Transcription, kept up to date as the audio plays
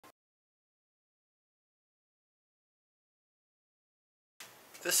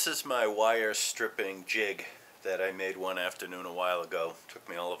This is my wire stripping jig that I made one afternoon a while ago. It took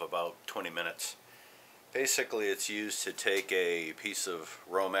me all of about 20 minutes. Basically, it's used to take a piece of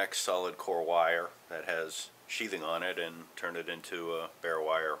Romex solid core wire that has sheathing on it and turn it into a bare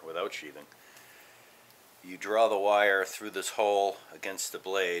wire without sheathing. You draw the wire through this hole against the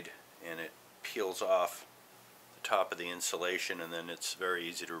blade and it peels off the top of the insulation, and then it's very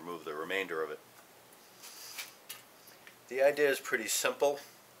easy to remove the remainder of it. The idea is pretty simple.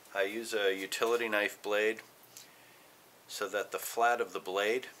 I use a utility knife blade so that the flat of the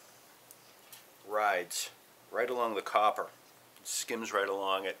blade rides right along the copper, skims right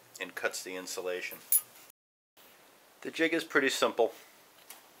along it, and cuts the insulation. The jig is pretty simple.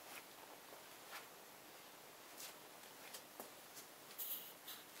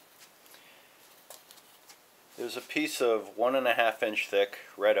 There's a piece of 1.5 inch thick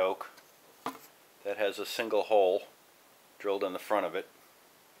red oak that has a single hole drilled in the front of it.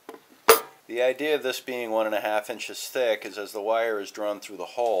 The idea of this being 1.5 inches thick is as the wire is drawn through the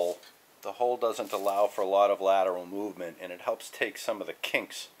hole doesn't allow for a lot of lateral movement, and it helps take some of the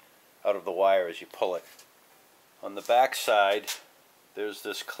kinks out of the wire as you pull it. On the back side, there's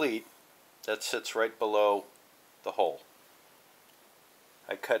this cleat that sits right below the hole.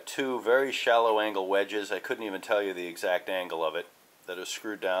 I cut two very shallow angle wedges, I couldn't even tell you the exact angle of it, that are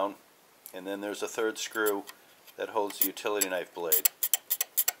screwed down, and then there's a third screw that holds the utility knife blade.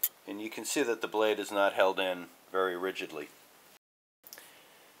 And you can see that the blade is not held in very rigidly.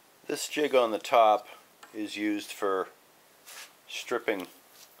 This jig on the top is used for stripping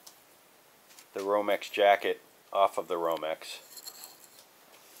the Romex jacket off of the Romex.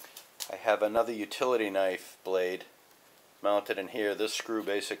 I have another utility knife blade mounted in here. This screw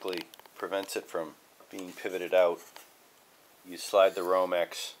basically prevents it from being pivoted out. You slide the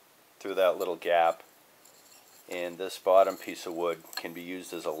Romex through that little gap, and this bottom piece of wood can be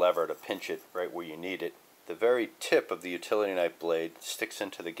used as a lever to pinch it right where you need it. The very tip of the utility knife blade sticks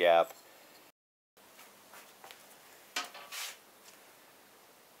into the gap.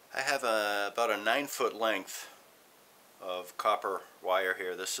 I have about a 9-foot length of copper wire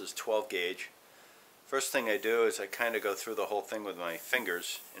here. This is 12 gauge. First thing I do is I kind of go through the whole thing with my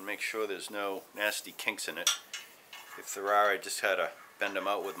fingers and make sure there's no nasty kinks in it. If there are, I just had to bend them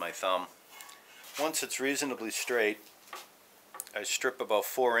out with my thumb. Once it's reasonably straight, I strip about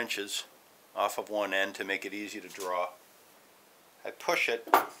 4 inches off of one end to make it easy to draw. I push it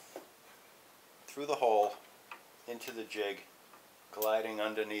through the hole into the jig, gliding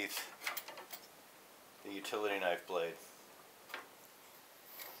underneath the utility knife blade.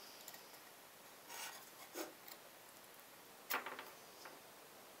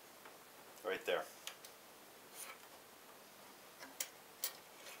 Right there.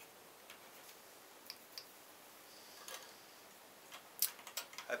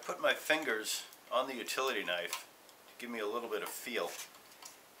 I put my fingers on the utility knife to give me a little bit of feel,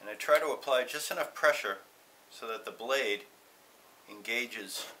 and I try to apply just enough pressure so that the blade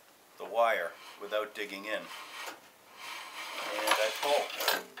engages the wire without digging in. And I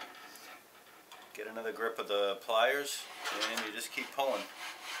pull. Get another grip of the pliers, and you just keep pulling.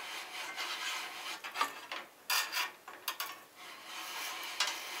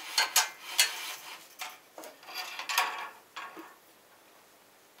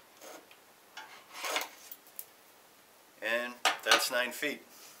 And that's 9 feet.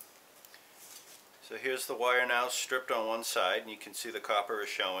 So here's the wire now stripped on one side, and you can see the copper is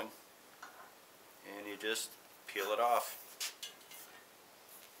showing. And you just peel it off.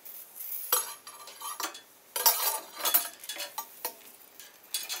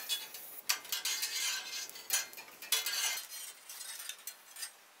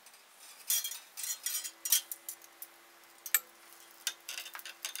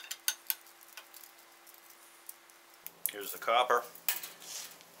 Here's the copper,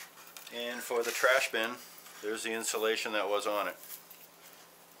 and for the trash bin, there's the insulation that was on it.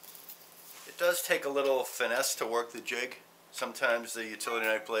 It does take a little finesse to work the jig. Sometimes the utility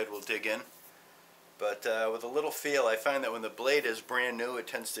knife blade will dig in, but with a little feel, I find that when the blade is brand new, it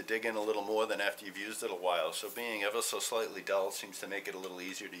tends to dig in a little more than after you've used it a while, so being ever so slightly dull seems to make it a little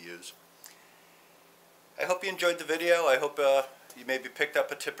easier to use. I hope you enjoyed the video. I hope you maybe picked up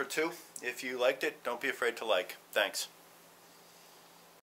a tip or two. If you liked it, don't be afraid to like. Thanks.